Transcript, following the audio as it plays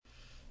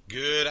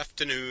Good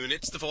afternoon,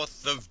 it's the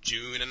 4th of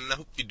June, and I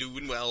hope you're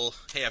doing well.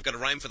 Hey, I've got a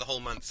rhyme for the whole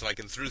month so I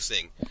can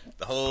through-sing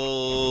the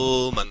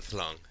whole month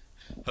long.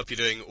 Hope you're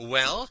doing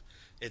well.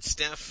 It's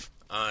Steph.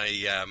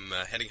 I am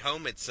heading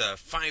home. It's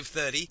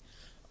 5:30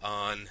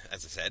 on,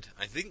 as I said,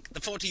 I think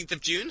the 14th of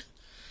June.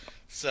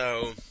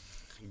 So,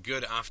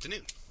 good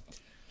afternoon.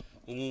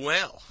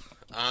 Well,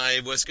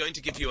 I was going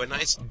to give you a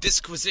nice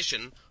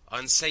disquisition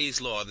on Say's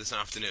Law this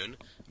afternoon,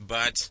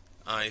 but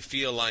I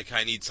feel like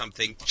I need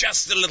something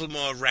just a little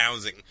more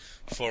rousing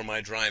for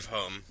my drive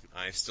home.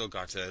 I've still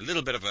got a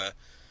little bit of a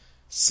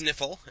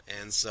sniffle,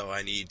 and so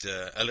I need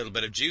a little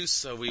bit of juice,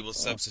 so we will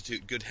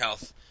substitute good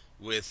health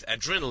with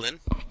adrenaline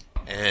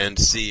and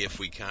see if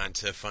we can't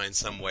find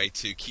some way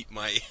to keep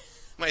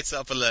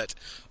myself alert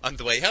on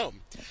the way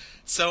home.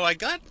 So I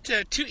got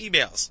 2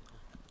 emails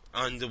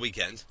on the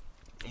weekend,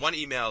 one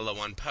email,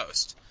 one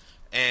post,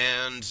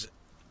 and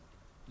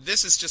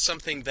this is just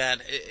something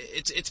that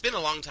it's been a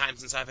long time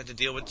since I've had to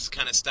deal with this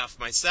kind of stuff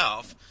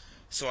myself,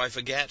 so I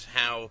forget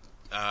how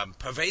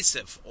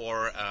pervasive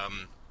or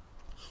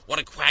what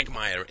a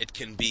quagmire it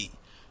can be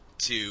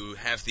to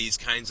have these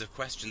kinds of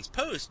questions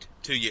posed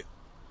to you.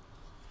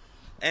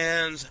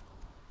 And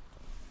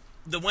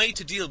the way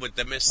to deal with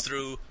them is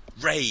through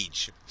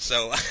rage.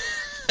 So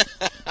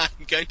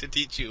I'm going to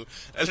teach you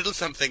a little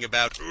something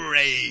about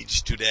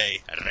rage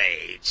today.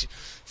 Rage.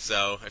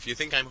 So if you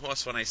think I'm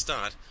hoarse when I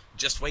start,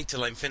 just wait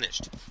till I'm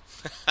finished.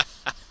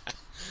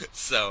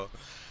 So,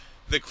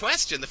 the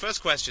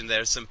first question,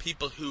 there's some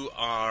people who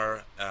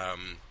are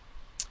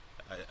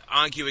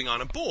arguing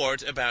on a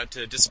board about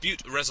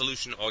dispute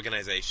resolution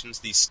organizations,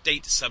 the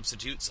state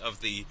substitutes of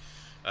the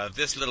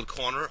this little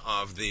corner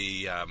of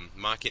the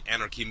market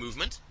anarchy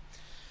movement.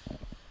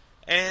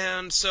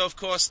 And so, of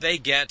course, they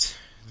get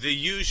the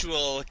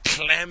usual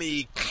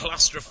clammy,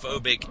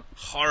 claustrophobic,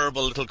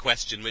 horrible little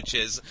question, which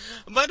is,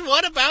 but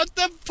what about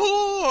the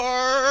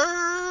poor?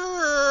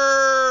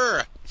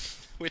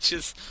 Which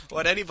is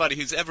what anybody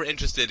who's ever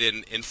interested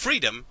in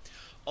freedom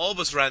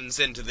always runs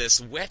into,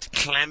 this wet,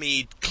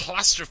 clammy,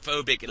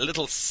 claustrophobic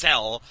little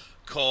cell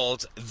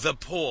called the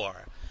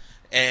poor.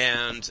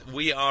 And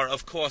we are,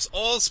 of course,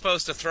 all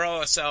supposed to throw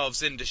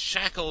ourselves into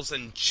shackles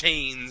and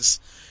chains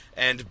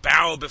and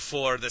bow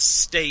before the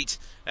state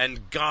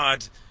and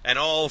God and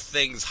all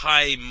things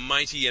high,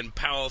 mighty, and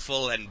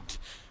powerful and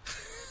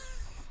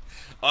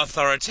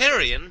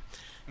authoritarian,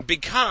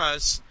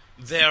 because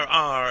there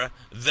are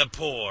the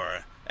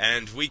poor.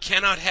 And we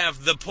cannot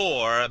have the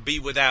poor be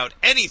without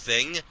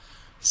anything,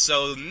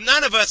 so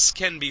none of us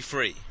can be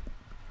free.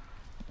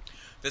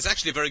 There's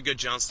actually a very good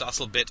John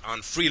Stossel bit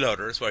on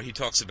freeloaders where he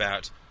talks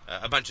about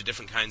a bunch of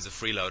different kinds of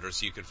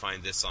freeloaders. You can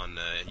find this on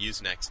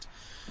Usenext.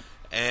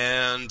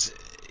 And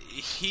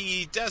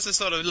he does a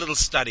sort of little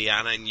study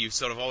on it, and you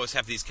sort of always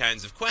have these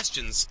kinds of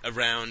questions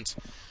around,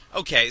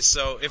 okay,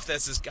 so if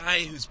there's this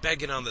guy who's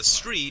begging on the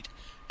street,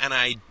 and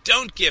I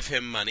don't give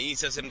him money, he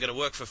says I'm going to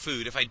work for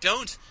food, if I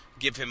don't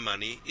give him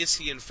money, is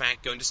he in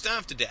fact going to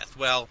starve to death?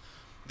 Well,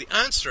 the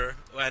answer,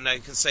 and I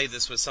can say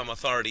this with some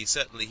authority,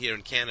 certainly here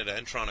in Canada,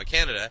 in Toronto,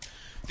 Canada,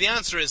 the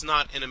answer is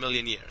not in a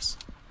million years.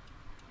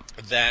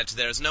 That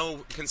there's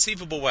no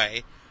conceivable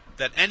way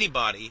that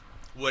anybody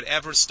would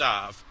ever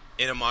starve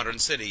in a modern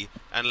city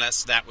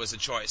unless that was a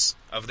choice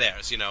of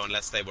theirs,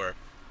 unless they were,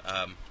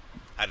 a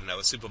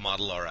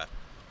supermodel or a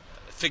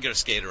figure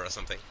skater or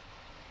something.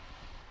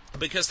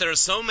 Because there are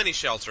so many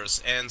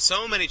shelters and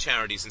so many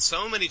charities and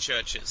so many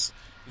churches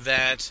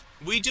that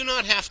we do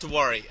not have to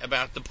worry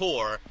about the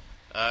poor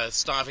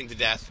starving to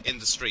death in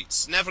the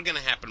streets. Never going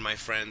to happen, my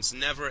friends.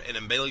 Never in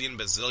a million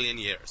bazillion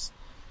years.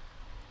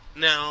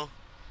 Now,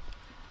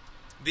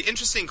 the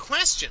interesting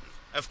question,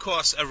 of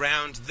course,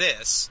 around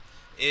this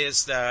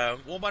is,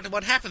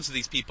 what happens to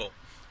these people?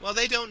 Well,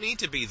 they don't need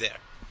to be there.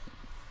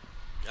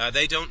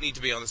 They don't need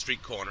to be on the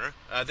street corner.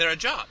 There are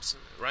jobs,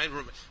 right?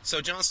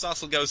 So John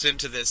Stossel goes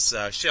into this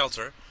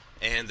shelter,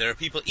 and there are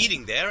people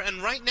eating there,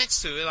 and right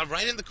next to it,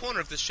 right in the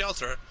corner of this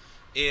shelter,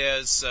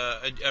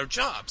 are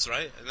jobs,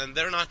 right? And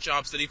they're not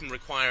jobs that even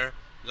require,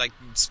 like,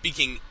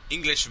 speaking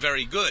English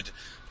very good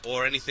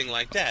or anything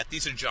like that.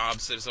 These are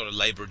jobs that are sort of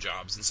labor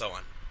jobs and so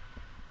on.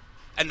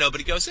 And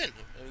nobody goes in.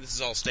 This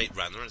is all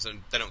state-run, so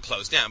they don't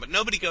close down, but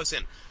nobody goes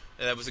in.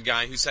 There was a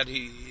guy who said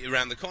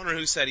around the corner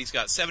who said he's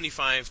got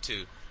 75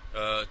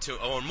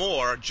 or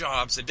more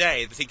jobs a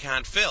day that he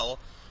can't fill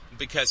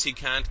because he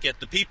can't get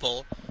the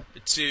people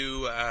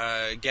to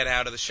get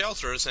out of the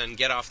shelters and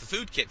get off the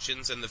food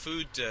kitchens and the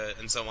food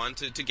and so on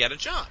to get a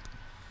job.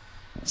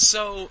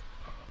 So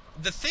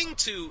the thing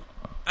to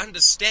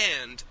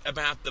understand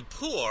about the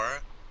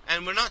poor,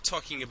 and we're not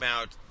talking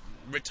about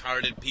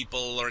retarded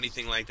people or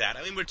anything like that.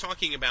 I mean, we're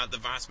talking about the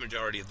vast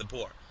majority of the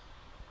poor.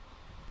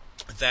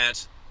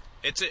 That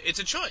it's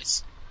a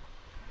choice.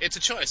 It's a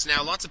choice.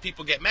 Now, lots of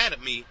people get mad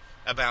at me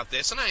about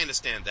this, and I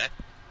understand that.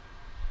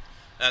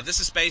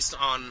 This is based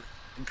on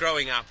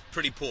growing up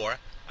pretty poor.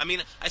 I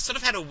mean, I sort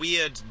of had a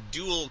weird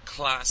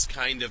dual-class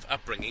kind of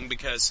upbringing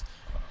because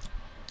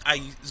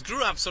I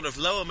grew up sort of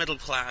lower middle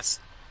class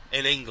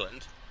in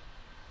England,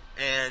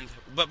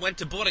 but went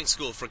to boarding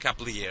school for a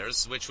couple of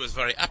years, which was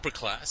very upper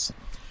class.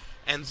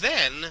 And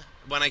then,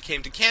 when I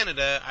came to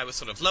Canada, I was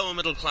sort of lower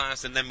middle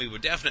class, and then we were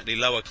definitely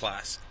lower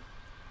class.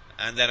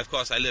 And then, of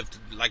course, I lived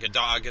like a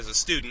dog as a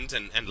student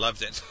and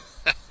loved it.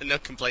 No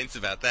complaints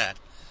about that.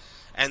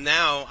 And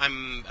now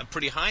I'm a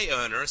pretty high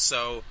earner,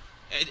 so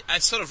I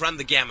sort of run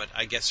the gamut,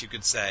 I guess you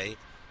could say,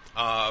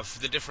 of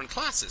the different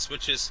classes,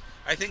 which is,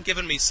 I think,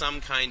 given me some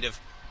kind of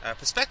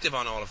perspective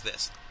on all of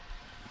this.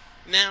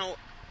 Now,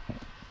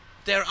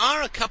 there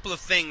are a couple of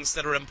things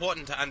that are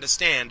important to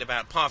understand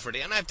about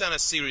poverty, and I've done a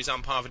series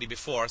on poverty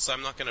before, so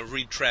I'm not going to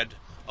retread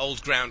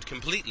old ground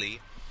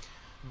completely,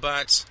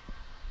 but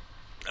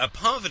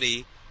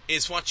poverty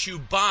is what you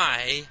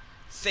buy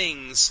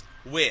things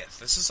with.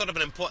 This is sort of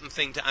an important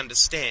thing to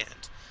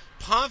understand.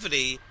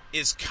 Poverty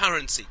is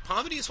currency.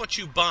 Poverty is what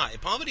you buy.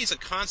 Poverty is a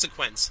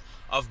consequence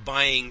of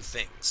buying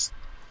things.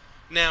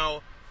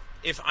 Now,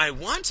 if I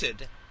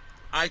wanted,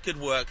 I could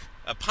work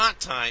a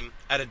part-time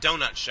at a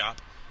donut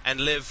shop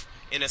and live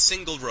in a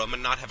single room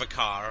and not have a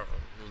car,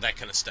 or that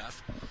kind of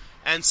stuff.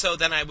 And so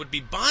then I would be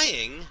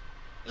buying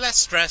less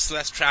stress,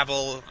 less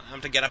travel. I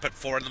have to get up at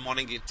 4 in the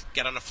morning to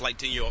get on a flight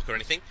to New York or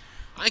anything.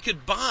 I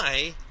could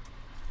buy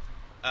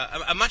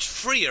a much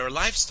freer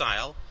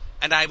lifestyle,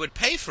 and I would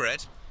pay for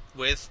it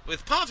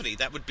with poverty.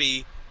 That would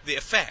be the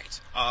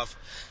effect of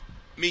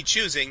me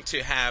choosing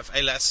to have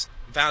a less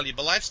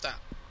valuable lifestyle.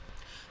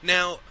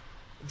 Now,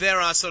 there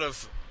are sort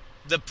of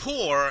the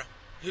poor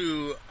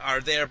who are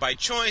there by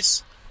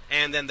choice,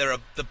 and then there are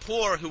the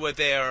poor who are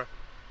there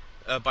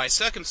by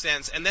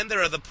circumstance, and then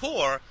there are the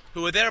poor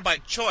who are there by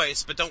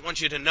choice but don't want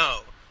you to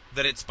know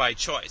that it's by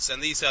choice,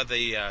 and these are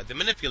the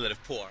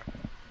manipulative poor.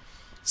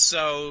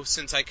 So,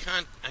 since I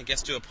can't, I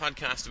guess, do a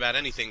podcast about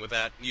anything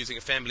without using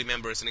a family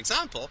member as an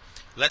example,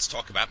 let's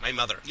talk about my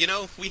mother. You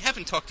know, we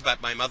haven't talked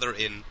about my mother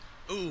in,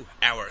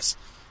 hours.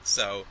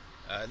 So,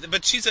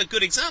 but she's a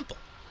good example.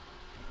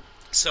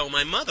 So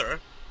my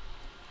mother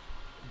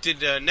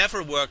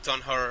never worked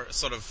on her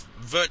sort of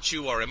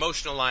virtue or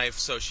emotional life,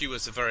 so she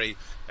was a very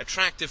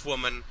attractive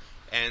woman,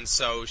 and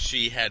so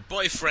she had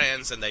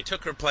boyfriends, and they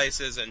took her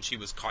places, and she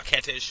was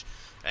coquettish.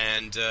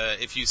 And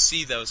if you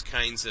see those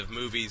kinds of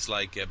movies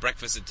like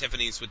Breakfast at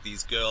Tiffany's with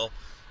these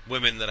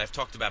women that I've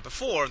talked about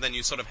before, then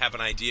you sort of have an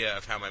idea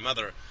of how my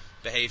mother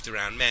behaved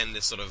around men,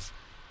 this sort of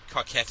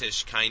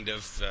coquettish kind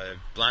of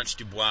Blanche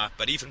Dubois,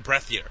 but even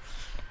breathier.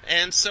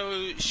 And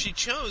so she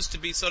chose to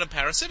be sort of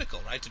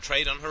parasitical, right, to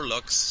trade on her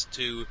looks,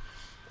 to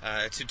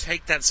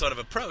take that sort of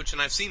approach.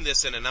 And I've seen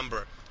this in a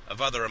number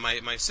of other,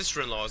 my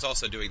sister-in-law is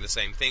also doing the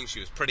same thing. She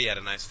was pretty, had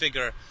a nice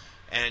figure,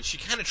 and she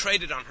kind of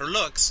traded on her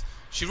looks.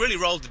 She really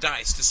rolled the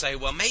dice to say,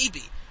 well,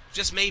 maybe,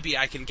 just maybe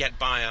I can get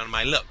by on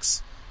my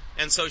looks.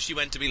 And so she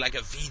went to be like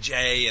a VJ,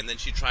 and then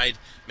she tried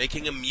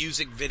making a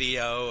music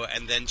video,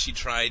 and then she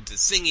tried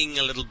singing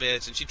a little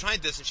bit, and she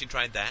tried this and she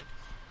tried that.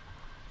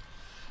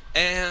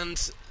 And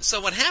so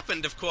what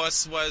happened, of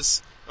course,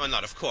 was, well,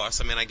 not of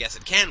course, I mean, I guess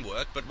it can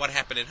work, but what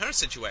happened in her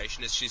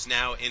situation is she's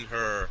now in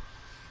her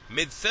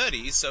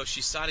mid-30s, so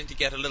she's starting to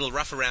get a little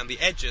rough around the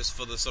edges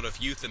for the sort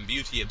of youth and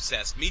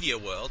beauty-obsessed media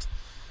world.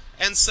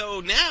 And so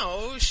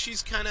now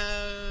she's kind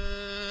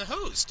of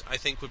hosed, I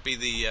think would be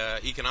the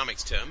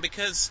economics term,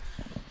 because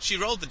she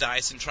rolled the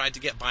dice and tried to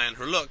get by on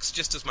her looks,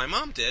 just as my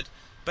mom did,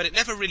 but it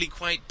never really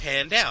quite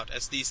panned out,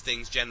 as these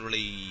things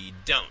generally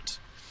don't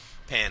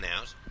pan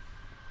out.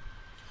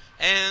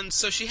 And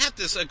so she had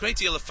a great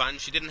deal of fun.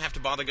 She didn't have to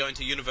bother going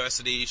to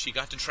university. She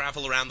got to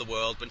travel around the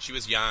world when she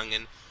was young,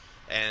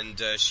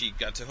 and she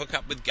got to hook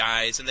up with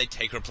guys, and they'd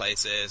take her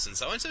places, and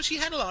so on. So she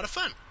had a lot of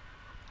fun.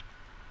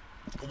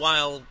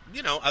 While,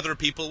 other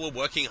people were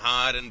working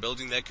hard and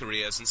building their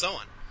careers and so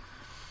on.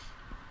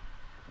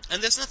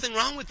 And there's nothing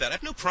wrong with that. I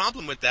have no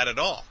problem with that at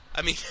all.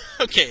 I mean,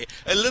 okay,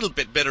 a little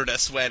bit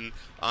bitterness when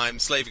I'm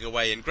slaving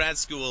away in grad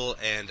school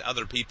and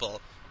other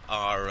people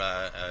are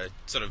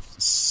sort of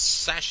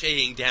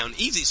sashaying down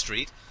easy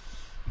street.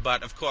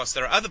 But, of course,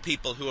 there are other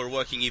people who are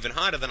working even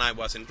harder than I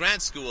was in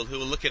grad school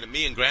who are looking at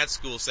me in grad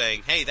school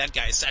saying, hey, that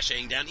guy is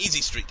sashaying down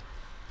easy street.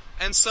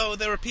 And so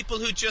there are people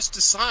who just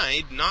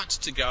decide not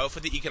to go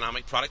for the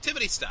economic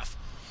productivity stuff.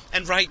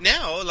 And right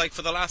now, like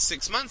for the last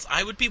 6 months,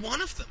 I would be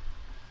one of them.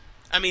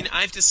 I mean,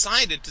 I've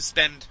decided to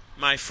spend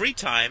my free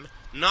time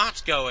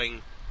not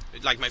going,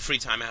 like my free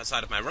time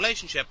outside of my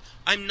relationship,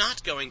 I'm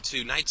not going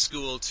to night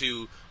school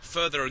to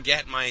further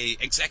get my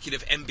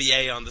executive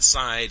MBA on the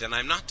side, and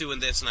I'm not doing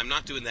this and I'm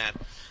not doing that,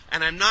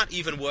 and I'm not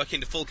even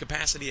working to full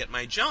capacity at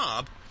my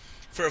job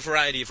for a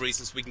variety of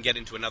reasons we can get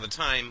into another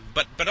time,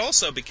 but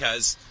also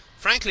because,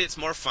 frankly, it's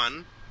more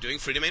fun doing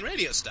Free Domain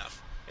Radio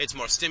stuff. It's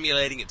more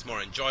stimulating, it's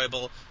more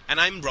enjoyable, and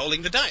I'm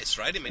rolling the dice,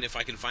 right? I mean, if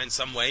I can find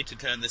some way to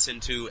turn this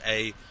into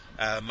a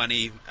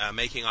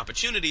money-making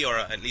opportunity, or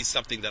at least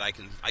something that I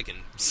can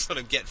sort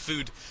of get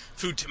food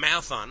to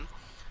mouth on,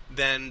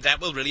 then that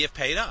will really have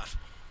paid off.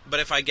 But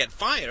if I get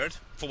fired,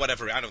 for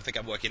whatever, I don't think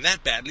I'm working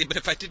that badly, but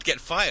if I did get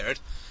fired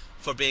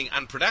for being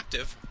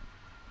unproductive,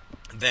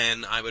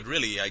 then I would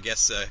really, I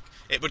guess,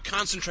 it would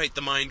concentrate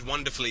the mind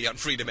wonderfully on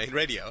free domain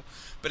radio.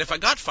 But if I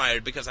got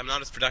fired because I'm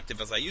not as productive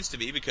as I used to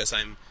be, because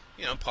I'm,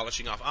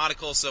 polishing off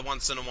articles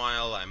once in a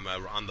while, I'm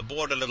on the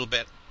board a little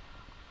bit,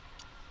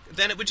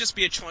 then it would just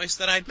be a choice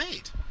that I'd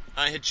made.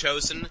 I had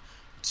chosen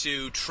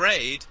to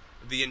trade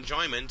the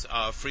enjoyment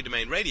of free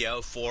domain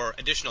radio for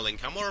additional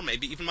income, or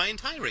maybe even my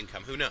entire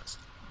income, who knows.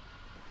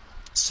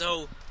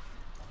 So,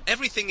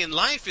 everything in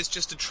life is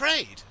just a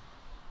trade.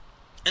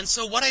 And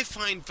so what I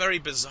find very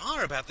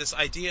bizarre about this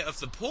idea of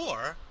the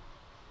poor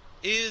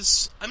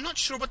is I'm not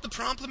sure what the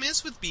problem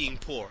is with being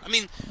poor. I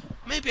mean,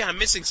 maybe I'm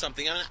missing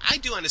something. I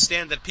do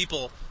understand that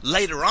people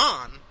later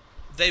on,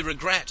 they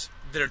regret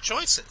their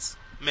choices,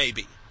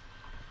 maybe.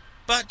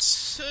 But,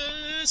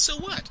 so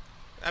what?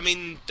 I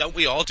mean, don't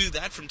we all do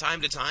that from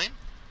time to time?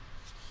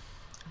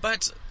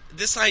 But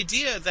this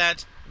idea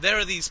that there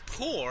are these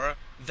poor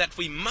that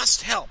we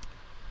must help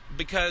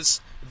because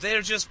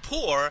they're just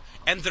poor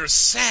and they're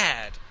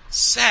sad,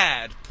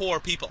 poor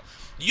people.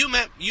 You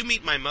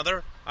meet my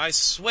mother, I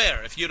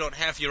swear, if you don't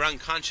have your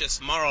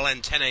unconscious moral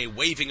antennae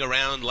waving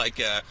around like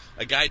a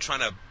guy trying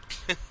to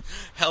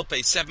help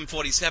a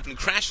 747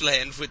 crash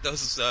land with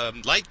those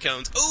light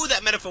cones. Oh,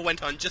 that metaphor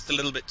went on just a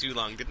little bit too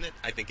long, didn't it?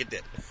 I think it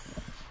did.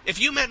 If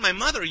you met my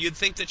mother, you'd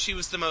think that she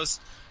was the most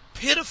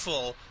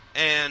pitiful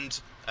and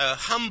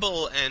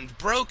humble and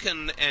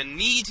broken and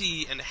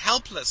needy and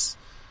helpless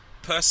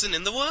person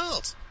in the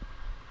world.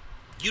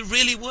 You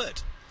really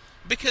would.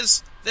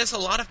 Because there's a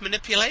lot of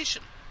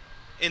manipulation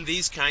in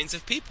these kinds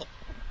of people.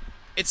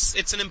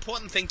 It's an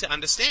important thing to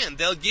understand.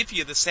 They'll give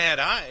you the sad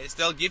eyes.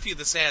 They'll give you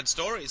the sad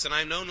stories. And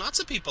I've known lots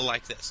of people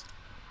like this.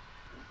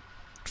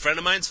 A friend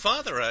of mine's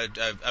father,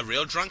 a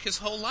real drunk his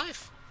whole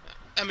life.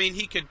 I mean,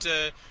 he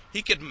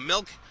could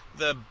milk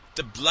the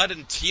blood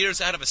and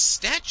tears out of a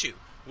statue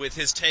with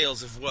his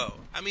tales of woe.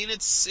 I mean,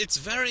 it's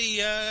very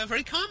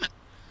very common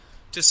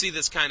to see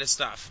this kind of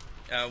stuff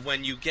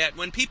when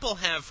people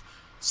have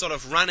sort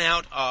of run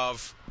out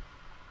of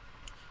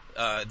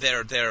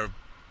their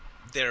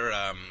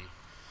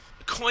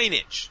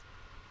coinage.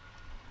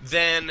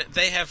 Then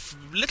they have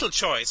little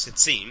choice, it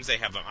seems. They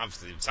have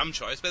obviously some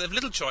choice, but they have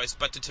little choice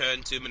but to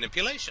turn to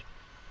manipulation.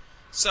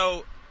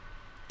 So,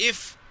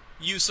 if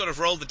you sort of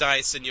roll the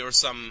dice and you're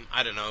some,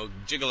 I don't know,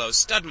 gigolo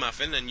stud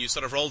muffin, and you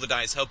sort of roll the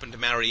dice hoping to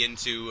marry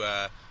into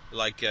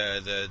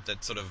that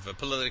sort of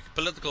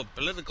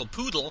political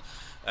poodle,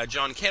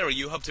 John Kerry,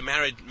 you hope to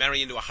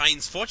marry into a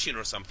Heinz Fortune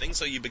or something,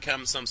 so you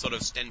become some sort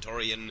of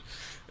stentorian,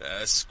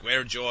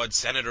 square-jawed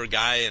senator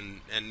guy,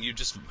 and you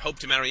just hope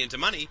to marry into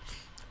money,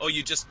 or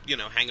you just,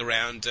 hang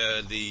around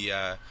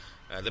the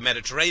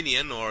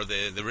Mediterranean or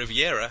the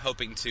Riviera,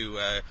 hoping to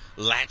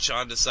latch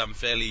onto some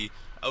fairly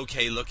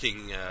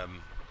okay-looking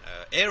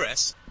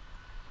heiress.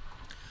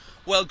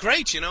 Well,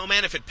 great,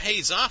 man, if it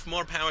pays off,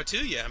 more power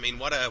to you. I mean,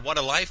 what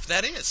a life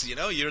that is,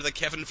 You're the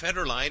Kevin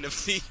Federline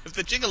of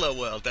the gigolo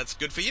world. That's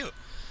good for you.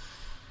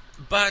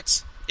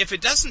 But if it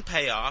doesn't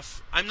pay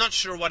off, I'm not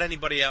sure what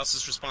anybody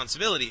else's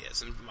responsibility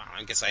is. And well,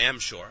 I guess I am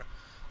sure.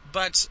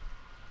 But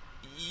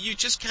you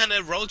just kind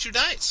of rolled your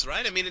dice,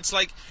 right? I mean, it's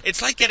like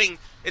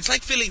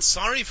feeling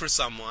sorry for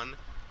someone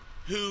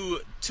who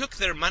took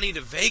their money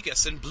to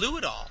Vegas and blew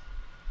it all.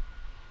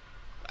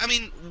 I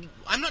mean,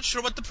 I'm not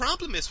sure what the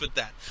problem is with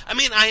that. I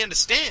mean, I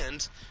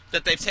understand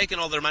that they've taken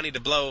all their money to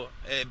blow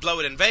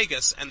it in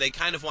Vegas, and they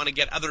kind of want to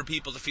get other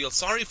people to feel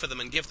sorry for them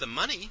and give them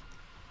money.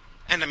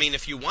 And I mean,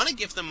 if you want to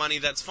give them money,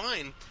 that's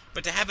fine.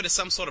 But to have it as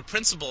some sort of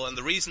principle, and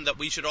the reason that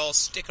we should all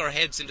stick our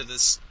heads into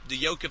the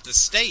yoke of the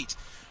state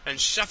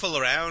and shuffle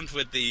around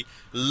with the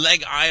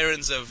leg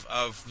irons of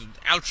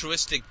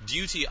altruistic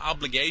duty,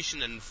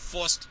 obligation, and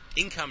forced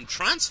income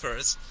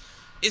transfers,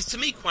 is to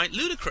me quite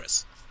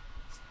ludicrous.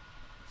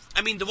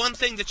 I mean, the one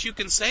thing that you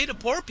can say to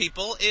poor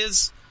people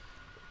is,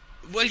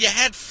 well, you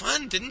had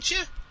fun, didn't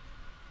you?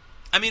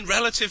 I mean,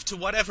 relative to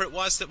whatever it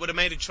was that would have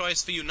made a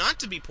choice for you not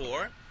to be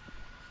poor.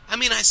 I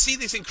mean, I see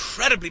these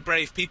incredibly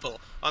brave people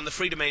on the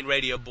Free Domain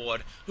Radio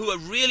board who are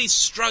really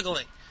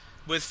struggling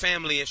with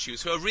family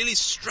issues, who are really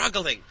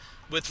struggling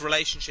with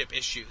relationship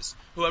issues,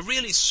 who are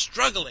really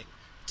struggling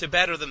to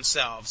better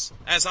themselves,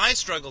 as I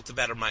struggle to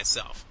better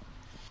myself.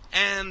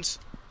 And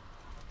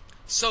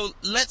so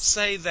let's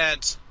say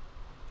that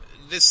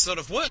this sort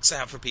of works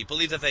out for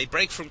people. Either they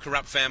break from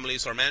corrupt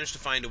families or manage to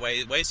find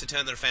ways to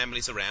turn their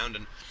families around,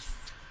 and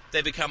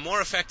they become more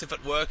effective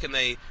at work, and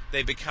they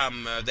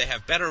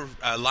have better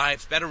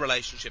lives, better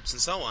relationships,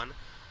 and so on.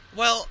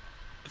 Well,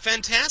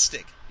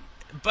 fantastic.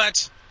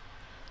 But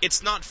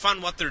it's not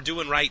fun what they're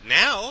doing right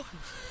now,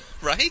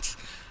 right?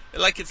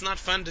 Like, it's not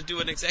fun to do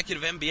an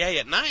executive MBA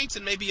at night,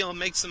 and maybe you'll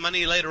make some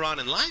money later on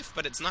in life,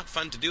 but it's not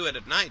fun to do it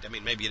at night. I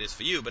mean, maybe it is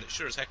for you, but it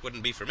sure as heck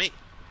wouldn't be for me.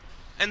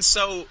 And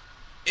so,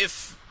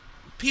 if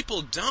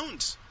people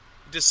don't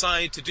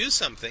decide to do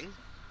something,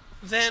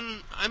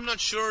 then I'm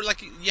not sure,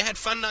 like, you had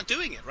fun not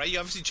doing it, right? You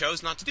obviously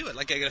chose not to do it.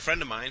 Like, I got a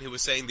friend of mine who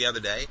was saying the other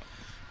day,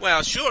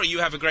 well, sure, you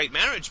have a great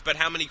marriage, but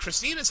how many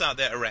Christinas are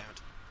there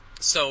around?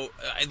 So,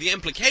 the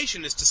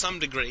implication is, to some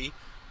degree,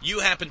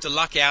 you happen to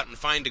luck out and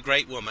find a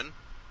great woman,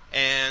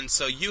 and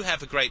so you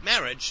have a great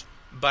marriage,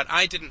 but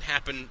I didn't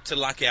happen to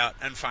luck out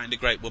and find a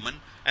great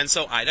woman, and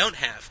so I don't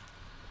have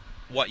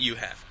what you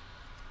have.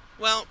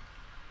 Well,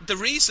 the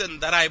reason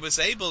that I was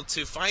able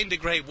to find a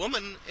great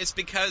woman is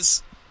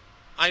because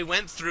I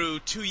went through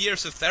 2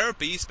 years of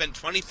therapy, spent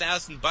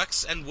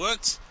 $20,000 and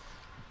worked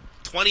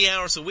 20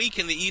 hours a week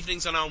in the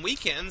evenings and on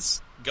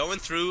weekends, going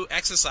through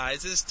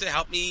exercises to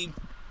help me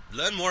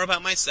learn more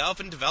about myself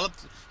and develop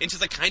into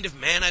the kind of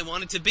man I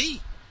wanted to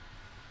be.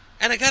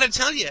 And I gotta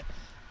tell you,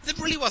 it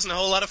really wasn't a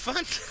whole lot of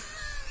fun.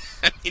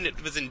 I mean,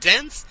 it was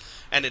intense,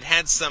 and it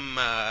had some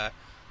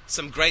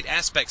great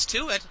aspects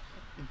to it,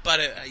 but,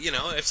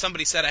 if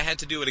somebody said I had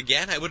to do it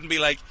again, I wouldn't be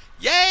like,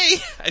 yay!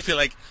 I'd be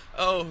like,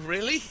 oh,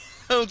 really?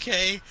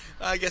 Okay,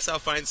 I guess I'll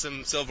find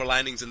some silver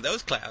linings in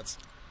those clouds.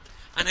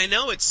 And I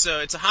know it's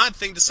a hard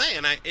thing to say,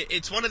 and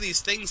it's one of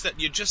these things that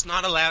you're just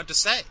not allowed to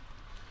say.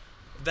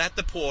 That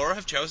the poor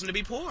have chosen to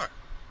be poor.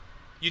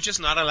 You're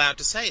just not allowed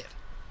to say it.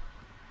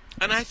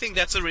 And I think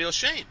that's a real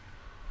shame.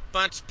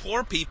 But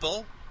poor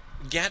people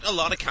get a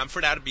lot of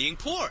comfort out of being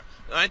poor.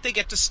 Right? They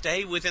get to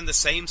stay within the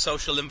same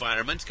social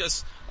environment,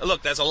 because,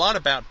 look, there's a lot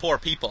about poor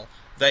people.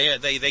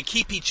 They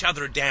keep each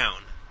other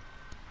down.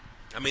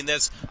 I mean,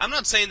 I'm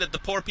not saying that the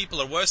poor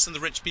people are worse than the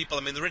rich people.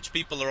 I mean, the rich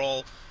people are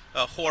all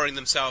whoring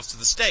themselves to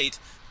the state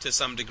to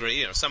some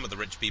degree, or some of the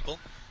rich people.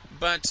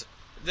 But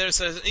there's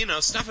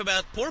stuff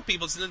about poor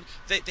people.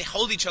 They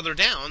hold each other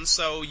down,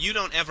 so you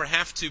don't ever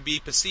have to be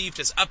perceived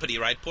as uppity,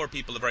 right? Poor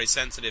people are very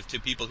sensitive to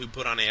people who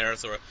put on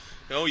airs, or,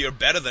 oh, you're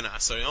better than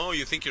us, or, oh,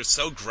 you think you're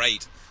so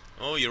great,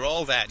 oh, you're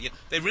all that.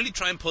 They really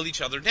try and pull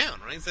each other down,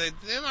 right?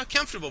 They're not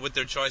comfortable with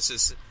their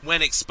choices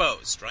when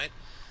exposed, right?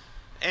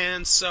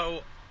 And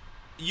so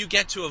you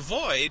get to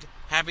avoid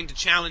having to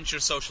challenge your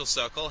social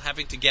circle,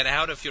 having to get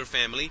out of your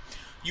family.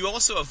 You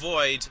also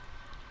avoid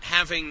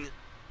having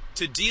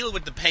to deal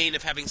with the pain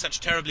of having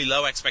such terribly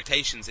low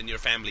expectations in your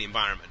family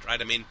environment,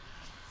 right? I mean,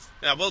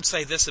 I will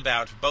say this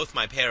about both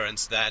my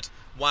parents, that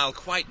while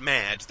quite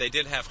mad, they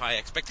did have high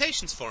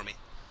expectations for me.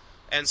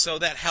 And so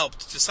that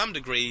helped, to some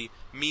degree,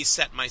 me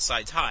set my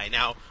sights high.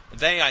 Now,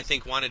 they, I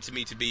think, wanted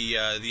me to be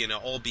the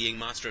all-being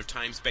master of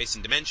time, space,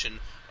 and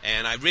dimension,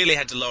 and I really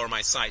had to lower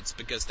my sights,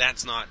 because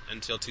that's not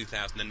until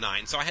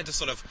 2009. So I had to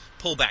sort of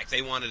pull back.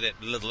 They wanted it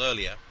a little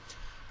earlier.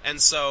 And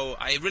so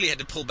I really had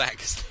to pull back,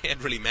 because they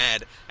had really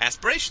mad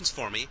aspirations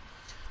for me.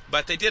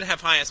 But they did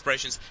have high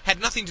aspirations. Had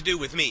nothing to do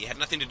with me. Had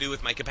nothing to do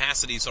with my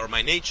capacities or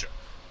my nature.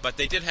 But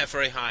they did have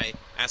very high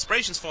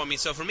aspirations for me.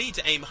 So for me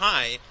to aim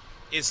high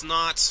is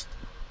not...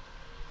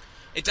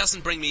 It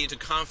doesn't bring me into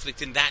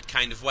conflict in that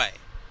kind of way.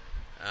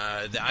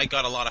 I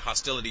got a lot of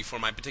hostility for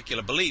my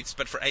particular beliefs,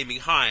 but for aiming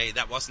high,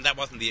 that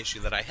wasn't the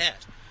issue that I had.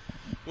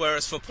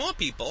 Whereas for poor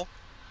people,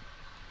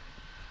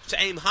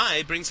 to aim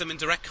high brings them in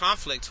direct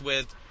conflict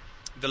with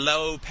the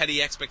low, petty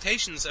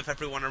expectations of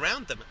everyone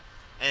around them,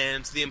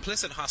 and the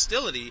implicit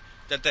hostility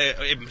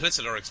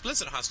implicit or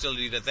explicit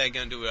hostility that they're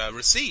going to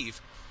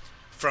receive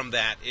from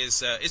that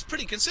is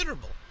pretty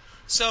considerable.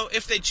 So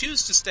if they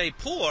choose to stay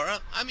poor,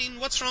 I mean,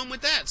 what's wrong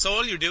with that? So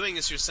all you're doing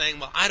is you're saying,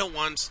 well, I don't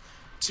want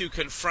to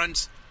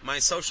confront my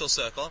social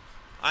circle.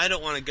 I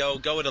don't want to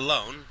go it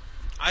alone.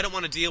 I don't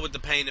want to deal with the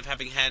pain of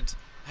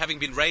having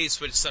been raised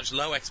with such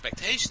low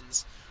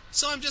expectations.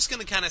 So I'm just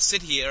going to kind of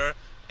sit here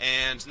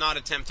and not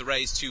attempt to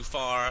raise too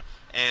far,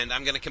 and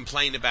I'm going to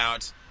complain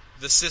about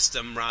the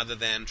system rather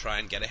than try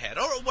and get ahead,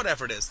 or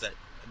whatever it is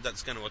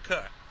that's going to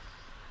occur.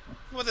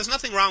 Well, there's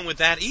nothing wrong with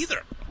that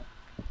either.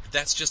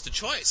 That's just a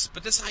choice.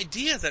 But this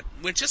idea that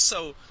we're just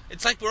so...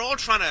 It's like we're all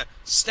trying to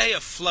stay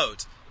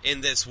afloat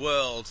in this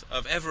world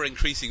of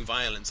ever-increasing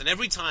violence, and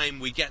every time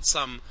we get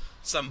some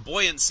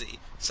buoyancy,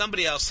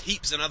 somebody else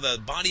heaps another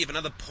body of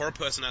another poor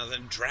person out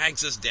and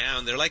drags us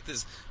down. They're like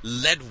these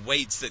lead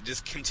weights that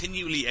just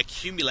continually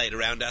accumulate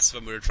around us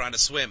when we're trying to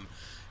swim.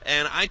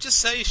 And I just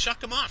say, shuck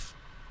them off.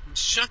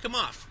 Shuck them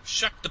off.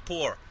 Shuck the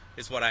poor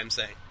is what I'm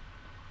saying.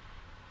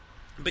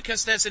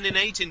 Because there's an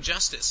innate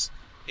injustice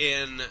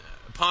in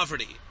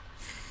poverty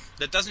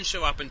that doesn't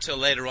show up until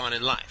later on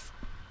in life.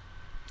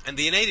 And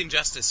the innate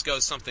injustice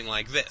goes something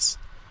like this.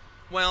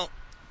 Well,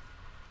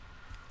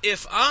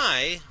 if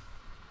I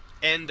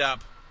end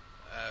up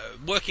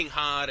working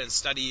hard and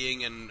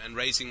studying and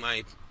raising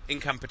my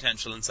income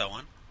potential and so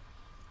on,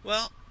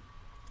 well,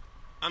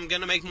 I'm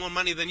going to make more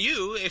money than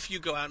you if you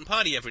go out and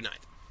party every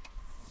night.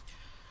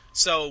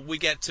 So we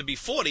get to be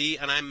 40,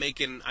 and I'm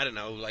making, I don't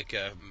know, like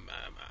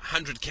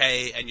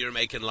 100K, and you're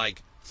making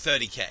like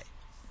 30K.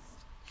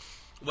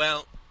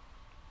 Well,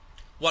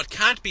 what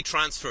can't be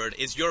transferred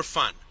is your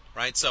fun,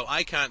 right? So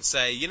I can't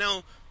say,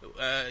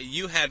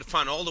 you had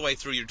fun all the way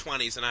through your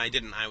 20s and I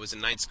didn't. I was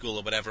in night school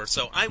or whatever,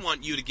 so I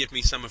want you to give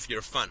me some of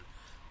your fun.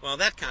 Well,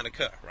 that can't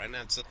occur, right?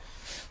 That's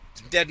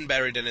dead and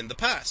buried and in the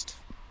past.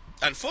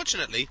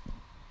 Unfortunately,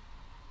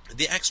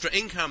 the extra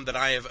income that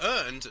I have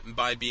earned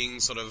by being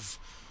sort of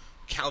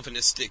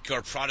Calvinistic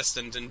or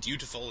Protestant and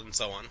dutiful and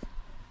so on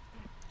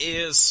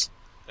is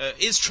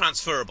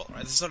transferable,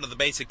 right? This is sort of the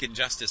basic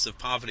injustice of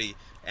poverty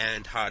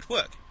and hard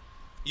work.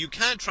 You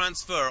can't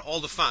transfer all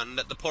the fun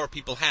that the poor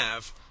people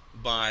have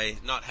by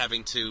not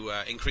having to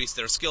increase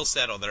their skill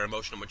set or their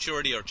emotional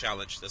maturity or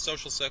challenge the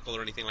social circle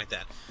or anything like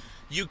that.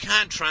 You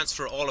can't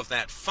transfer all of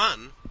that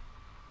fun,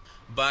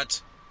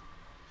 but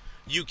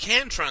you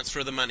can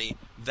transfer the money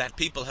that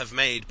people have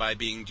made by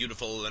being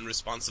dutiful and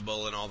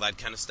responsible and all that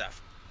kind of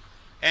stuff.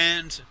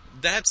 And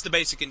that's the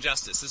basic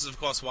injustice. This is, of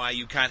course, why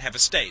you can't have a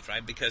state,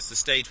 right? Because the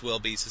state will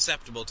be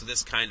susceptible to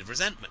this kind of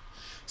resentment.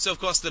 So, of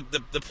course, the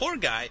poor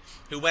guy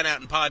who went out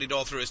and partied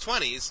all through his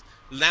 20s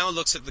now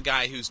looks at the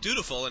guy who's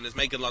dutiful and is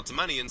making lots of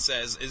money and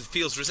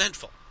feels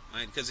resentful,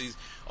 right? Because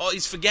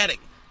he's forgetting,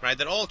 right,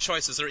 that all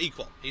choices are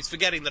equal. He's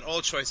forgetting that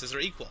all choices are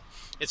equal.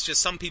 It's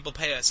just some people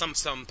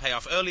some pay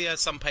off earlier,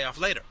 some pay off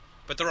later,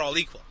 but they're all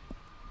equal.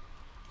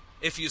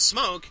 If you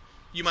smoke,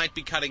 you might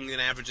be cutting an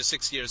average of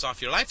 6 years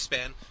off your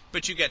lifespan,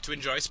 but you get to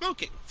enjoy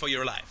smoking for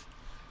your life.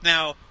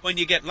 Now, when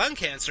you get lung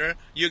cancer,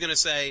 you're going to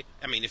say,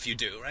 I mean, if you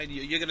do, right,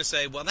 you're going to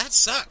say, well, that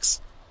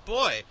sucks.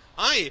 Boy,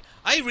 I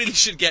really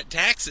should get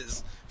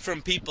taxes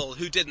from people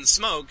who didn't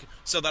smoke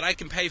so that I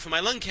can pay for my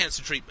lung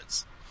cancer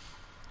treatments.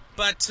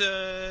 But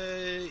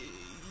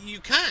you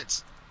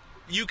can't.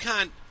 You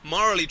can't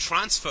morally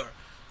transfer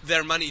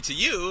their money to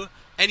you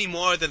any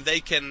more than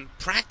they can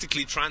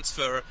practically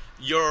transfer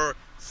your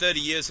 30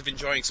 years of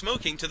enjoying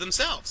smoking to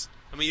themselves.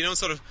 I mean, you don't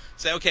sort of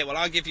say, okay, well,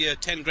 I'll give you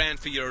 10 grand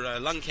for your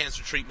lung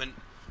cancer treatment,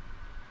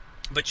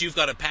 but you've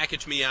got to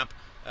package me up,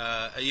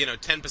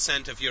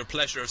 10% of your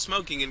pleasure of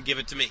smoking and give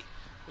it to me.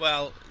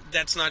 Well,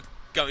 that's not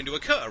going to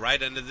occur,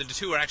 right? And the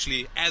two are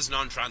actually as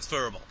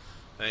non-transferable.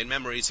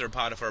 Memories are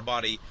part of our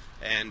body,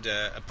 and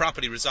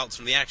property results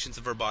from the actions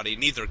of our body.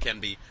 Neither can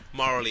be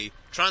morally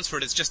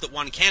transferred. It's just that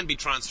one can be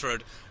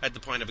transferred at the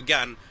point of a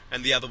gun,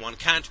 and the other one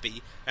can't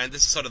be. And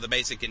this is sort of the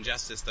basic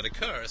injustice that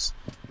occurs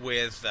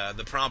with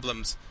the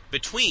problems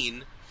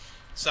between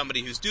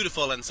somebody who's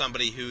dutiful and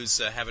somebody who's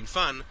having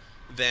fun.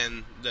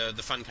 Then the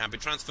fun can't be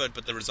transferred,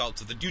 but the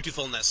results of the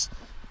dutifulness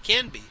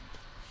can be.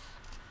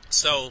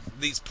 So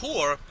these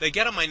poor, they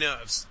get on my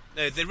nerves.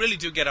 They really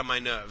do get on my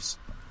nerves.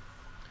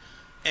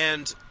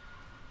 And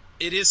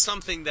it is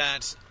something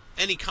that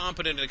any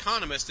competent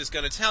economist is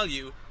going to tell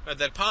you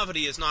that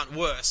poverty is not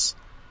worse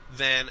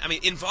than,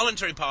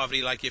 involuntary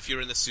poverty, like if you're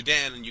in the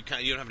Sudan and you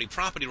don't have any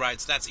property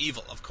rights, that's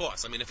evil, of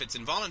course. If it's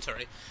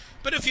involuntary.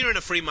 But if you're in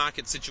a free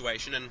market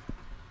situation, and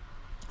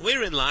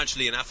we're in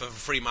largely enough of a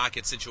free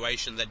market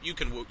situation that you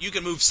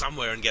can move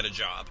somewhere and get a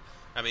job.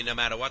 No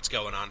matter what's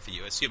going on for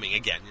you, assuming,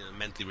 again,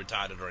 mentally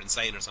retarded or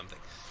insane or something.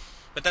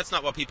 But that's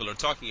not what people are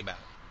talking about.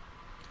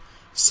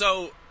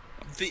 So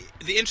the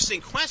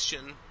interesting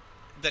question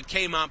that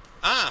came up,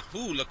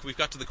 look, we've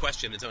got to the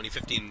question, it's only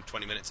 15,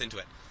 20 minutes into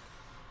it.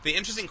 The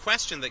interesting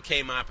question that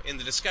came up in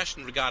the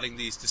discussion regarding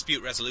these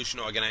dispute resolution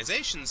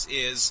organizations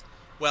is,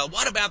 well,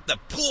 what about the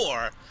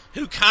poor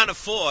who can't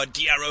afford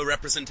DRO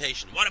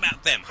representation? What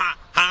about them?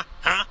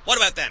 What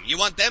about them? You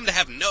want them to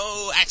have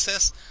no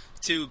access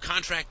to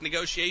contract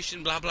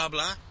negotiation, blah, blah,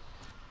 blah?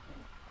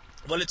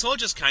 Well, it's all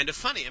just kind of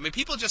funny.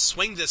 People just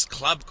swing this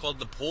club called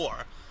the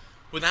poor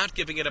without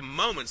giving it a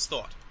moment's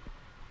thought.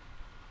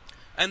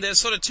 And there's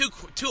sort of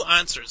two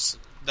answers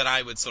that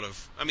I would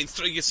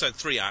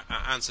three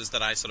answers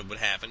that I sort of would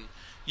have, and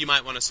you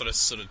might want to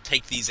sort of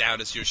take these out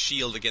as your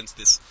shield against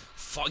this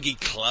foggy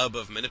club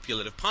of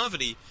manipulative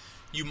poverty.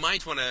 You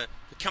might want to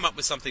come up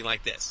with something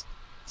like this.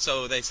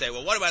 So they say,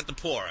 well, what about the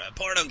poor?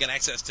 Poor don't get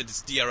access to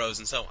DROs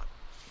and so on.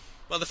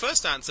 Well, the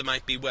first answer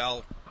might be,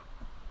 well,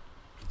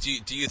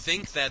 do you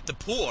think that the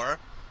poor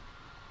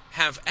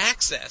have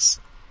access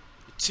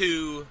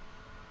to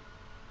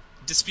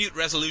dispute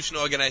resolution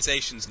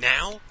organizations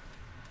now?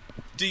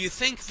 Do you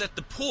think that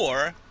the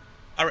poor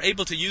are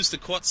able to use the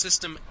court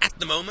system at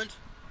the moment?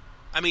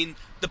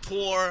 The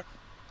poor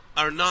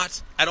are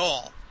not at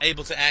all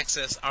able to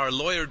access our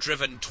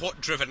lawyer-driven,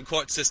 tort-driven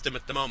court system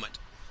at the moment.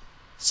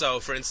 So,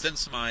 for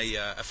instance,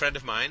 a friend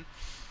of mine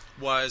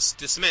was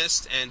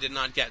dismissed and did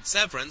not get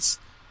severance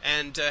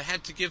and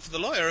had to give the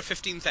lawyer a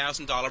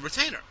 $15,000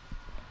 retainer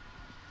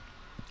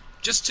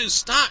just to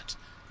start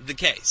the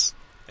case.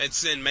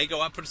 And may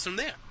go upwards from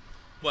there.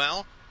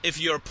 Well, if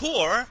you're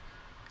poor,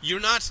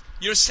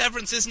 your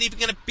severance isn't even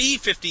going to be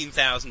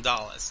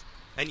 $15,000.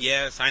 And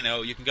yes, I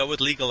know, you can go with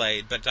legal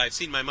aid, but I've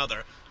seen my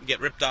mother get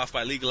ripped off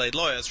by legal aid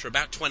lawyers for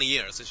about 20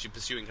 years as she's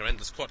pursuing her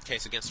endless court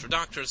case against her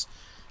doctors,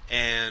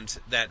 and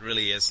that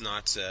really is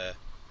not a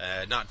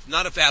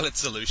valid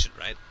solution,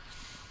 right?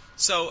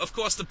 So, of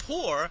course, the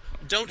poor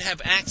don't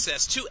have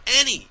access to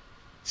any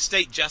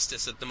state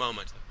justice at the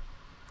moment.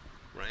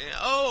 Right?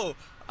 Oh,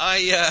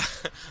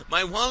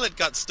 my wallet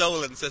got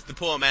stolen, says the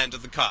poor man to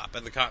the cop.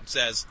 And the cop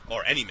says,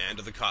 or any man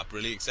to the cop,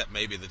 really, except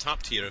maybe the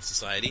top tier of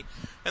society.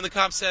 And the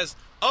cop says,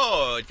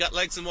 oh, it got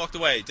legs and walked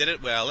away, did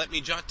it? Well, let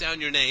me jot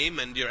down your name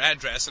and your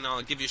address, and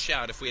I'll give you a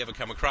shout if we ever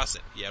come across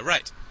it. Yeah,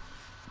 right.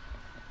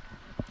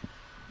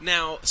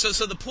 Now,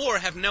 so the poor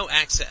have no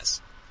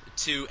access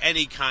to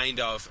any kind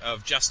of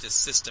justice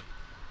system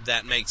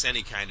that makes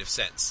any kind of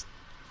sense.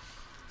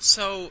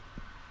 So,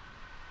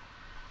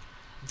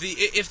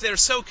 if they're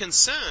so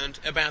concerned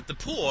about the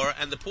poor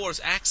and the poor's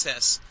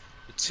access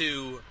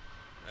to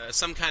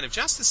some kind of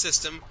justice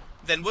system,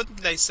 then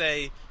wouldn't they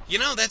say,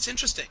 that's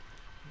interesting,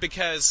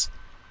 because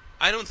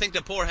I don't think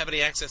the poor have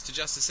any access to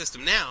justice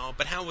system now,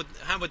 but how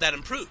would that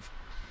improve?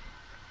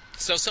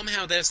 So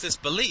somehow there's this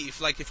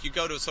belief, like if you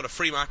go to a sort of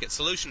free market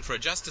solution for a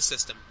justice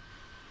system,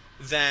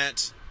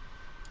 that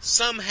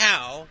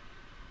somehow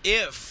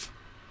if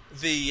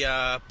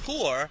the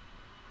poor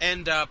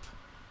end up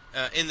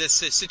in this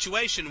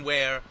situation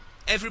where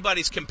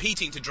everybody's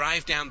competing to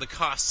drive down the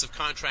costs of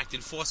contract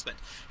enforcement,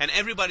 and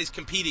everybody's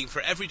competing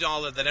for every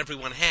dollar that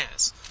everyone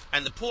has,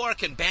 and the poor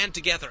can band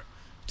together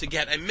to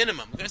get a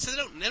minimum. So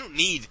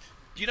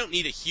you don't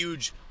need a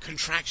huge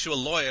contractual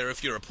lawyer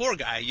if you're a poor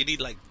guy. You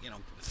need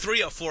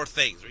 3 or 4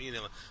 things,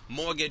 a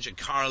mortgage, a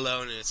car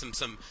loan, and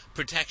some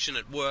protection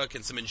at work,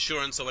 and some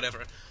insurance or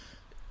whatever.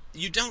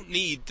 You don't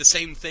need the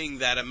same thing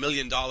that $1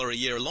 million a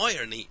year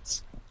lawyer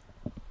needs,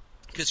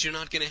 because you're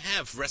not going to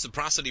have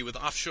reciprocity with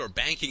offshore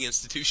banking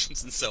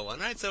institutions and so on,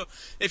 right? So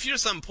if you're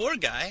some poor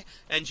guy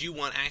and you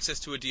want access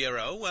to a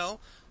DRO,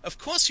 well, of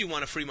course you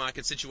want a free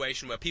market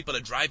situation where people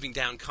are driving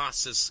down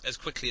costs as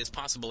quickly as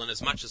possible and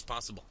as much as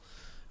possible.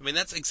 I mean,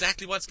 that's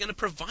exactly what's going to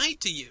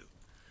provide to you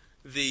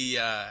the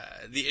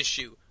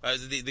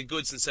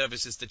goods and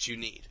services that you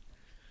need.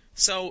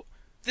 So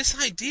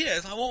this idea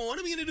is, well, what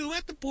are we going to do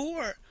about the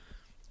poor?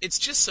 It's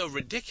just so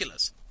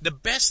ridiculous. The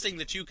best thing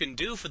that you can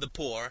do for the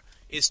poor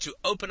is to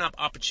open up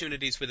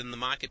opportunities within the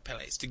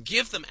marketplace, to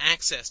give them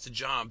access to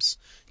jobs,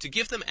 to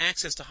give them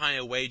access to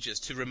higher wages,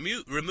 to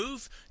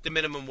remove the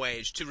minimum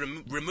wage, to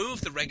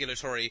remove the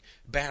regulatory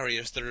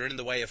barriers that are in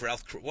the way of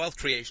wealth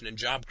creation and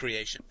job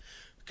creation.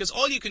 Because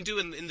all you can do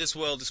in this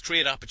world is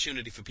create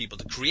opportunity for people,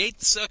 to create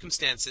the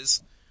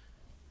circumstances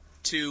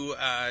to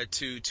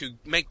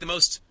make the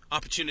most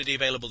opportunity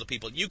available to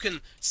people. You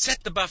can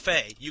set the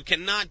buffet. You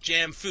cannot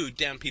jam food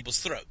down people's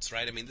throats,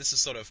 right? I mean, this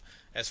is sort of,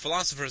 as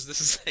philosophers,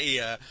 this is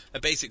a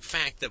basic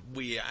fact that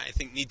we, I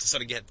think, need to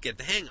sort of get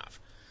the hang of.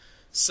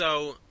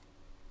 So,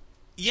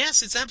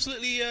 yes, it's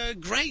absolutely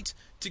great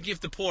to give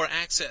the poor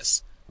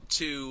access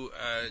to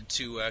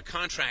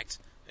contract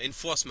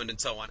enforcement and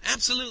so on.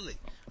 Absolutely.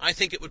 I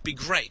think it would be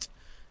great.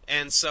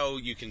 And so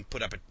you can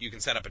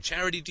set up a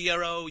charity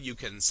DRO, you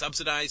can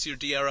subsidize your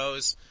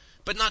DROs,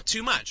 but not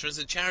too much. Whereas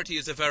a charity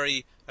is a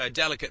very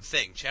delicate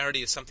thing.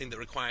 Charity is something that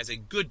requires a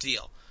good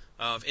deal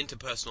of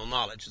interpersonal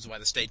knowledge. That's why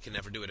the state can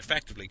never do it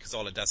effectively, because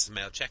all it does is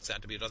mail checks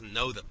out to people. It doesn't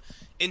know them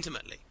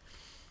intimately.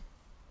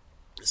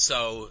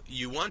 So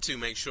you want to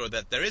make sure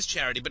that there is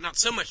charity, but not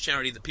so much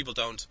charity that people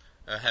don't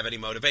have any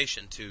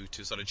motivation to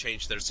sort of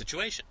change their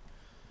situation.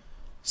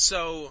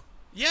 So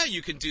yeah,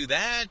 you can do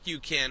that. You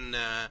can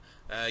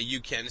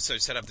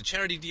set up the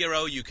charity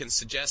DRO. You can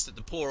suggest that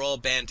the poor all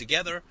band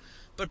together.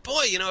 But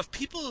boy,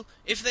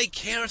 if they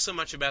care so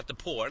much about the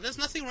poor, there's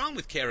nothing wrong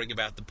with caring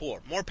about the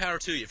poor. More power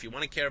to you. If you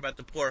want to care about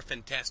the poor,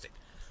 fantastic.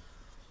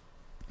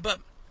 But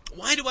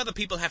why do other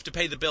people have to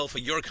pay the bill for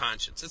your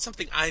conscience? It's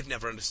something I've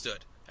never understood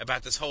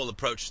about this whole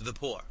approach to the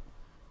poor.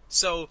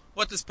 So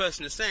what this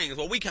person is saying is,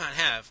 well, we can't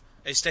have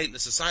a stateless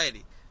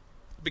society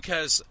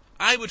because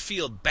I would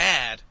feel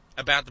bad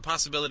about the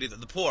possibility that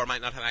the poor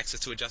might not have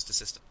access to a justice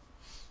system.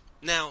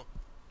 Now,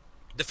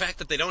 the fact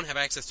that they don't have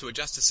access to a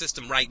justice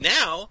system right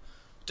now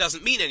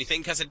doesn't mean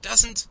anything, because it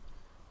doesn't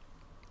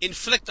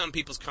inflict on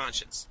people's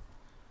conscience.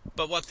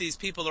 But what these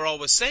people are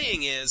always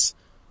saying is,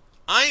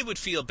 I would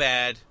feel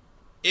bad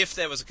if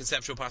there was a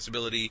conceptual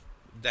possibility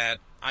that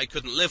I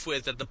couldn't live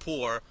with, that the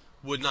poor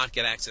would not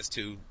get access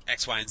to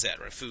X, Y, and Z,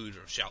 or food,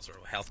 or shelter,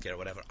 or healthcare, or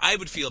whatever. I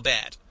would feel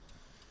bad.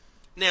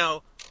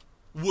 Now,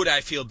 would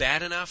I feel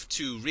bad enough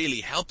to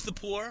really help the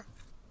poor?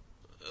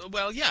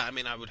 Well, yeah, I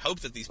mean, I would hope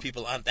that these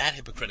people aren't that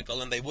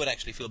hypocritical, and they would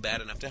actually feel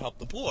bad enough to help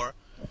the poor.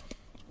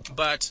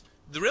 But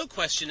the real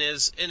question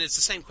is, and it's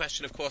the same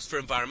question, of course,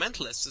 for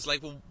environmentalists, is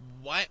like, well,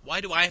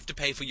 why do I have to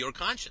pay for your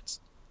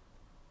conscience?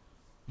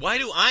 Why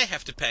do I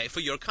have to pay for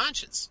your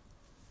conscience?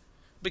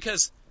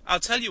 Because I'll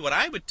tell you what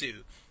I would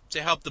do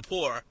to help the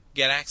poor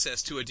get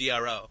access to a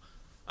DRO.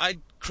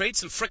 I'd create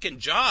some frickin'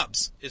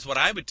 jobs, is what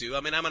I would do.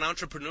 I mean, I'm an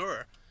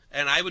entrepreneur,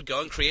 and I would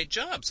go and create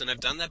jobs, and I've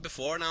done that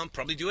before, and I'll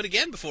probably do it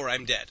again before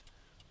I'm dead.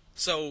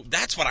 So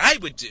that's what I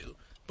would do.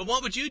 But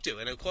what would you do?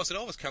 And of course, it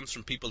always comes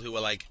from people who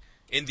are like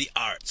in the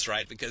arts,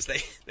 right? Because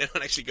they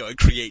don't actually go and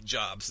create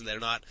jobs, and they're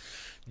not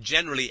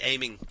generally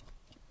aiming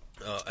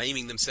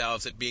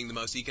themselves at being the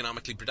most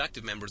economically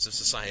productive members of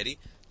society,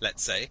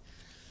 let's say.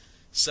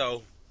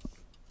 So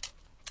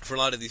for a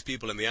lot of these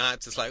people in the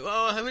arts, it's like,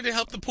 well, how would you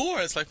help the poor?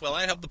 It's like, well,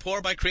 I help the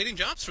poor by creating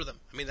jobs for them.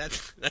 I mean,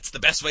 that's the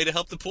best way to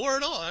help the poor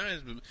at all.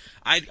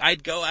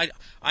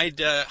 I'd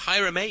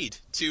hire a maid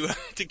to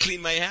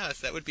clean my house.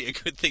 That would be a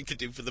good thing to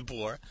do for the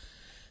poor.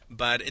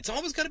 But it's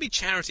always got to be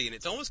charity, and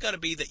it's always got to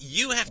be that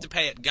you have to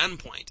pay at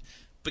gunpoint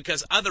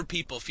because other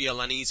people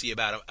feel uneasy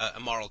about a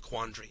moral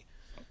quandary.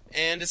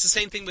 And it's the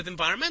same thing with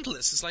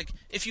environmentalists. It's like,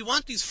 if you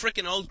want these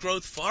frickin'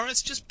 old-growth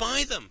forests, just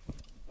buy them.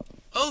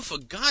 Oh, for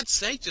God's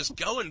sake, just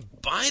go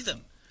and buy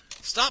them.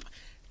 Stop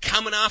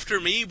coming after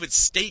me with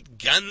state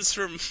guns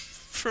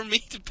for me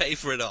to pay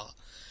for it all.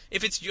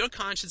 If it's your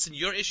conscience and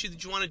your issue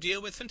that you want to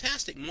deal with,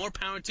 fantastic. More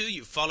power to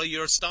you. Follow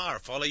your star.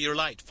 Follow your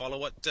light. Follow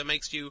what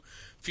makes you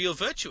feel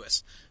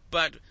virtuous.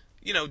 But,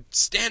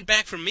 stand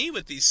back from me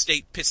with these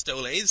state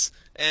pistoles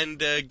and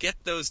get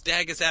those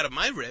daggers out of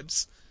my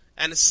ribs.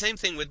 And it's the same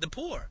thing with the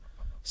poor.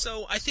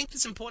 So I think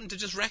it's important to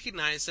just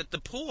recognize that the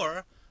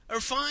poor are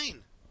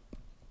fine.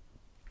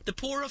 The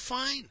poor are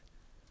fine.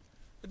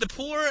 The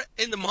poor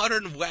in the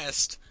modern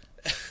West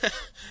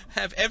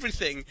have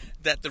everything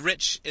that the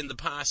rich in the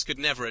past could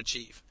never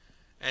achieve.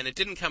 And it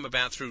didn't come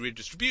about through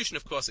redistribution,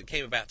 of course, it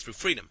came about through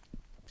freedom.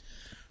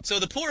 So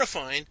the poor are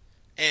fine,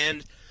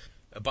 and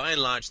by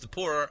and large, the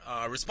poor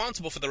are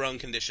responsible for their own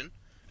condition,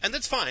 and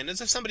that's fine.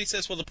 As if somebody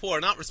says, well, the poor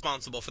are not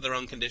responsible for their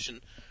own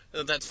condition,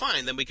 that's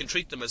fine. Then we can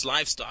treat them as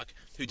livestock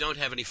who don't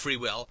have any free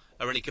will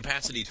or any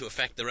capacity to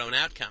affect their own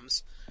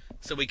outcomes.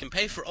 So we can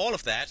pay for all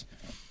of that,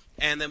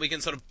 and then we can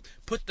sort of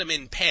put them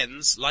in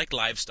pens like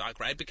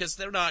livestock, right? Because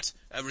they're not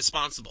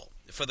responsible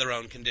for their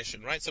own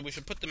condition, right? So we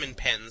should put them in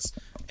pens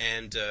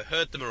and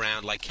herd them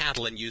around like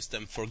cattle and use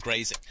them for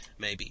grazing,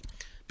 maybe.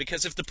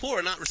 Because if the poor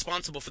are not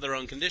responsible for their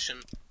own condition,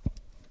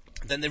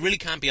 then they really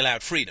can't be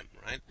allowed freedom,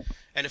 right?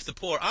 And if the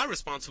poor are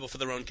responsible for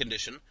their own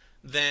condition,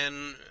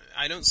 then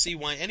I don't see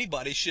why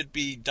anybody should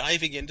be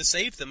diving in to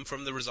save them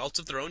from the results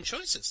of their own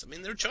choices. I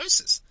mean, they're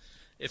choices.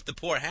 If the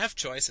poor have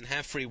choice and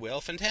have free will,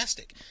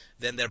 fantastic.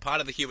 Then they're part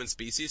of the human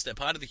species, they're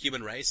part of the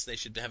human race, they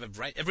should have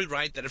every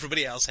right that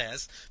everybody else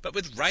has, but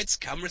with rights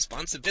come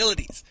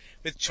responsibilities.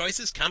 With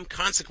choices come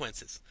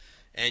consequences.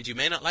 And you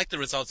may not like the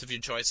results of your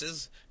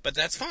choices, but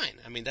that's fine.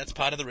 I mean, that's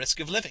part of the risk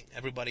of living.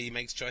 Everybody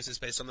makes choices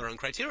based on their own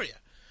criteria.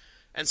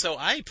 And so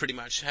I pretty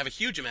much have a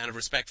huge amount of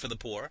respect for the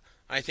poor.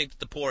 I think that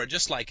the poor are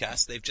just like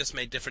us. They've just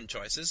made different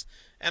choices.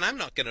 And I'm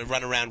not going to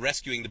run around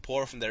rescuing the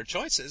poor from their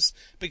choices,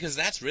 because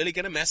that's really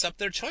going to mess up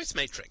their choice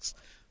matrix.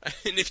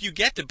 And if you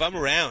get to bum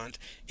around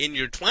in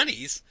your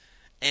 20s,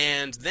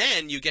 and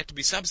then you get to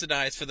be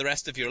subsidized for the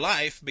rest of your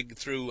life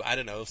through, I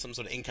don't know, some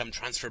sort of income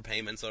transfer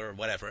payments or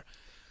whatever,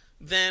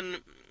 then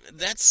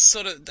that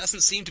sort of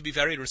doesn't seem to be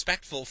very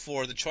respectful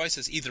for the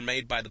choices either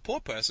made by the poor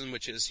person,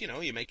 which is,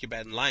 you make your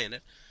bed and lie in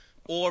it,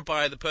 or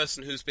by the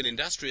person who's been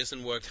industrious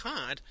and worked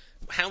hard.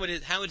 How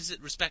is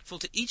it respectful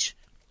to each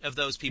of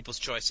those people's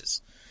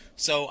choices?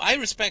 So I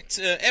respect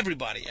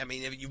everybody. I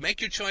mean, if you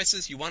make your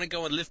choices, you want to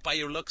go and live by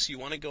your looks, you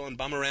want to go and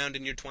bum around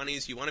in your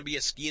 20s, you want to be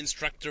a ski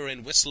instructor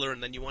and whistler,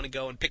 and then you want to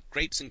go and pick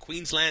grapes in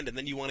Queensland, and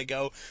then you want to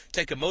go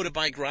take a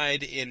motorbike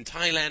ride in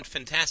Thailand,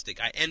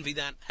 fantastic. I envy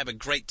that. Have a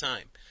great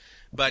time.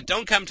 But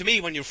don't come to me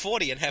when you're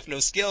 40 and have no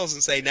skills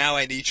and say, now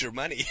I need your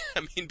money.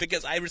 I mean,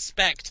 because I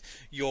respect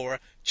your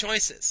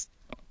choices.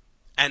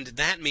 And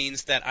that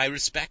means that I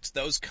respect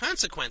those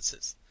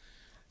consequences.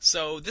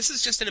 So this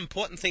is just an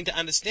important thing to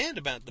understand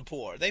about the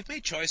poor. They've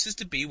made choices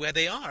to be where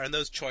they are, and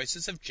those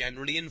choices have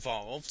generally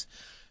involved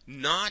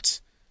not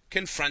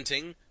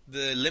confronting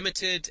the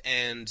limited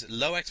and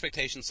low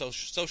expectation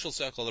social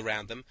circle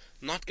around them,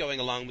 not going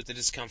along with the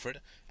discomfort.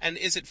 And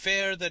is it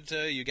fair that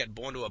you get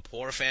born to a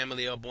poor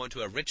family or born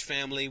to a rich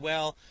family?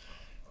 Well,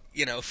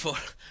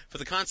 for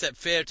the concept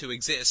fair to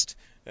exist,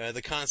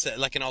 the concept,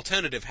 like an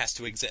alternative, has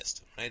to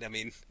exist, right? I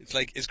mean, it's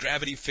like, is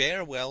gravity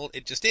fair? Well,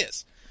 it just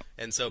is.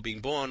 And so being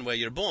born where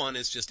you're born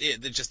is just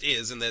it. It just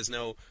is, and there's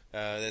no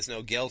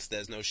guilt,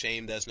 there's no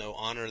shame, there's no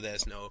honor,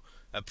 there's no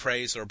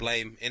praise or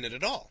blame in it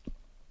at all.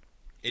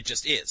 It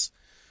just is.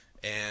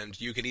 And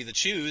you can either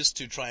choose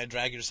to try and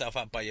drag yourself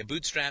up by your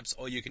bootstraps,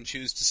 or you can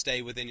choose to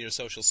stay within your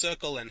social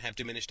circle and have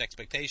diminished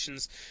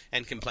expectations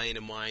and complain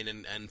and whine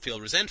and feel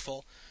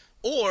resentful,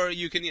 or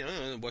you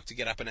can work to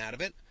get up and out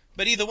of it.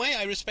 But either way,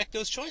 I respect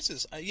those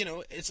choices.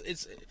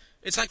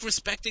 It's like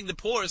respecting the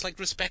poor. It's like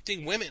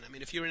respecting women. I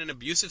mean, if you're in an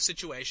abusive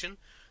situation,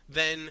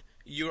 then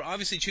you're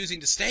obviously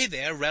choosing to stay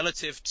there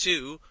relative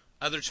to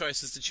other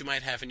choices that you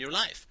might have in your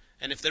life.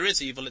 And if there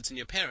is evil, it's in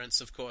your parents,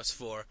 of course,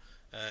 for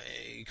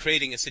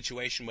creating a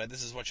situation where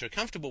this is what you're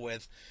comfortable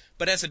with.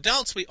 But as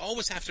adults, we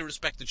always have to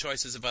respect the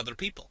choices of other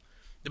people.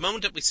 The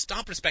moment that we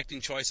stop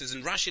respecting choices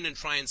and rush in and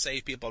try and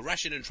save people,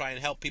 rush in and try and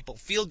help people,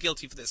 feel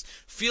guilty for this,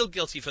 feel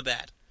guilty for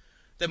that,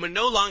 then we're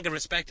no longer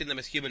respecting them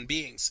as human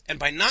beings. And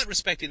by not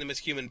respecting them as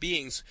human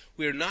beings,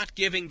 we're not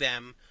giving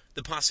them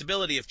the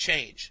possibility of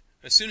change.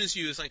 As soon as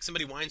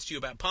somebody whines to you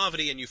about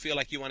poverty and you feel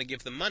like you want to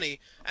give them money,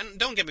 and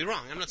don't get me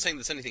wrong, I'm not saying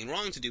there's anything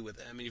wrong to do with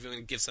it. I mean, if you want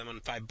to give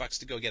someone $5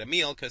 to go get a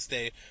meal because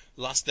they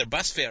lost their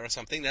bus fare or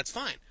something, that's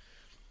fine.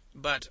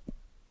 But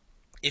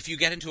if you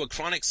get into a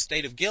chronic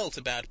state of guilt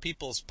about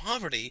people's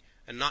poverty,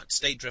 and not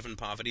state-driven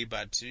poverty,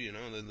 but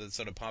the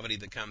sort of poverty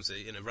that comes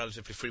in a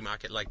relatively free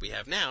market like we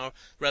have now,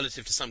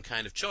 relative to some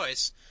kind of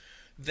choice,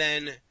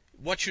 then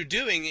what you're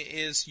doing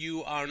is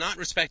you are not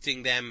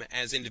respecting them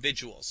as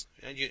individuals.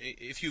 And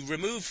if you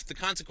remove the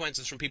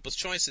consequences from people's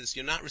choices,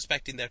 you're not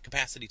respecting their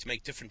capacity to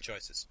make different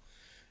choices.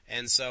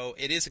 And so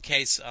it is a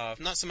case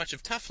of not so much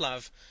of tough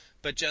love,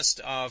 but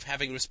just of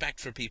having respect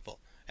for people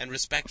and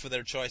respect for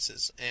their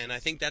choices. And I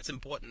think that's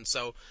important.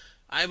 So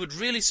I would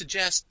really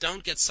suggest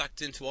don't get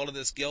sucked into all of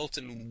this guilt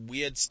and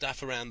weird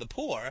stuff around the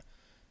poor,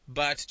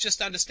 But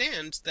just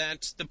understand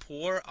that the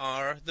poor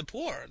are the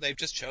poor. They've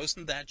just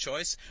chosen that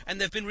choice, and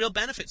there have been real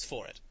benefits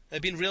for it. There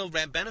have been real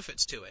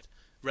benefits to it,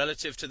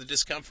 relative to the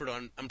discomfort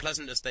or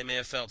unpleasantness they may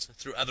have felt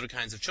through other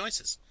kinds of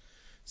choices.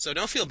 So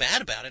don't feel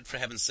bad about it, for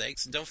heaven's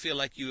sakes. Don't feel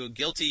like you're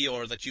guilty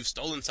or that you've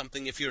stolen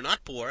something if you're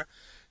not poor.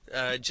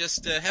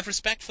 Just have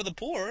respect for the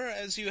poor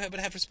as you would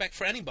have respect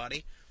for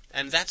anybody.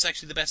 And that's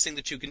actually the best thing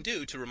that you can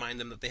do to remind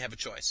them that they have a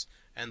choice.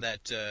 And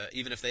that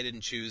even if they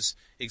didn't choose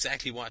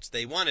exactly what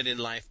they wanted in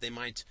life, they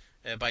might,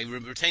 by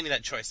retaining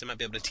that choice, they might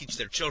be able to teach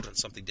their children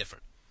something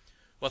different.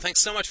 Well, thanks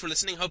so much for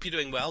listening. Hope you're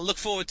doing well. Look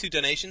forward to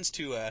donations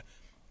to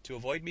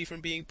avoid me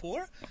from being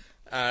poor.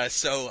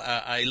 So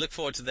I look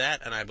forward to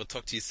that, and I will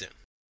talk to you soon.